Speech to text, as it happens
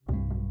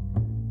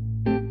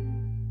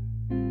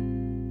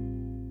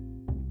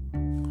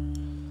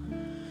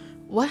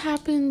What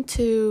happened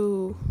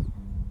to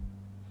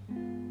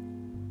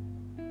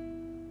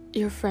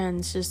your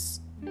friends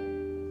just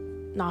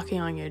knocking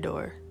on your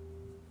door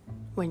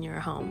when you're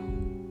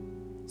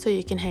home so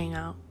you can hang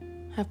out,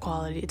 have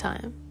quality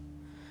time?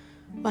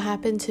 What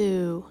happened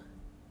to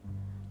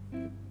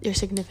your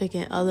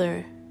significant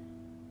other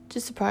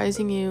just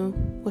surprising you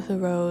with a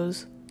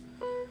rose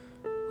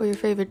or your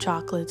favorite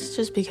chocolates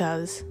just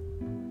because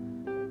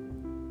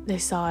they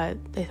saw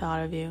it, they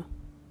thought of you?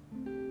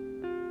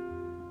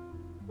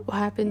 What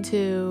happened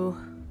to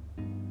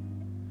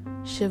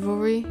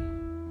chivalry,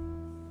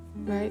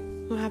 right?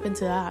 What happened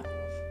to that?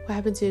 What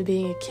happened to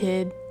being a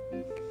kid,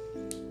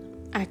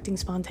 acting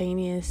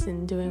spontaneous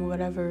and doing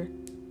whatever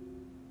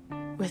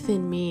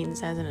within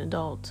means as an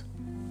adult?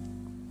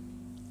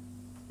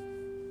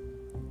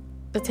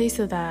 The taste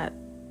of that,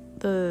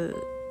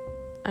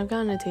 I've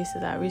gotten a taste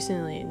of that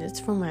recently, and it's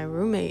from my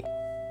roommate,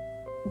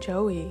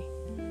 Joey.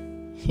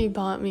 He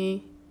bought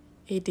me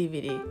a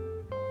DVD,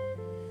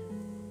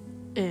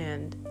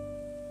 and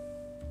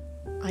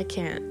I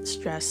can't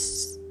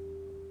stress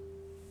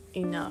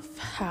enough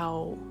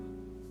how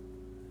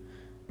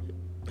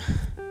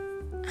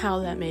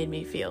that made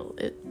me feel.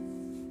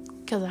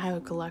 Because I have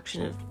a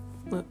collection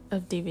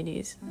of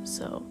DVDs,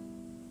 so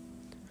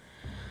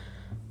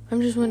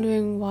I'm just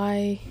wondering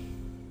why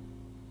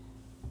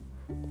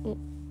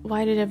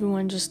did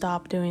everyone just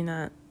stop doing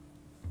that?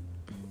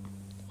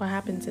 What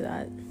happened to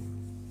that?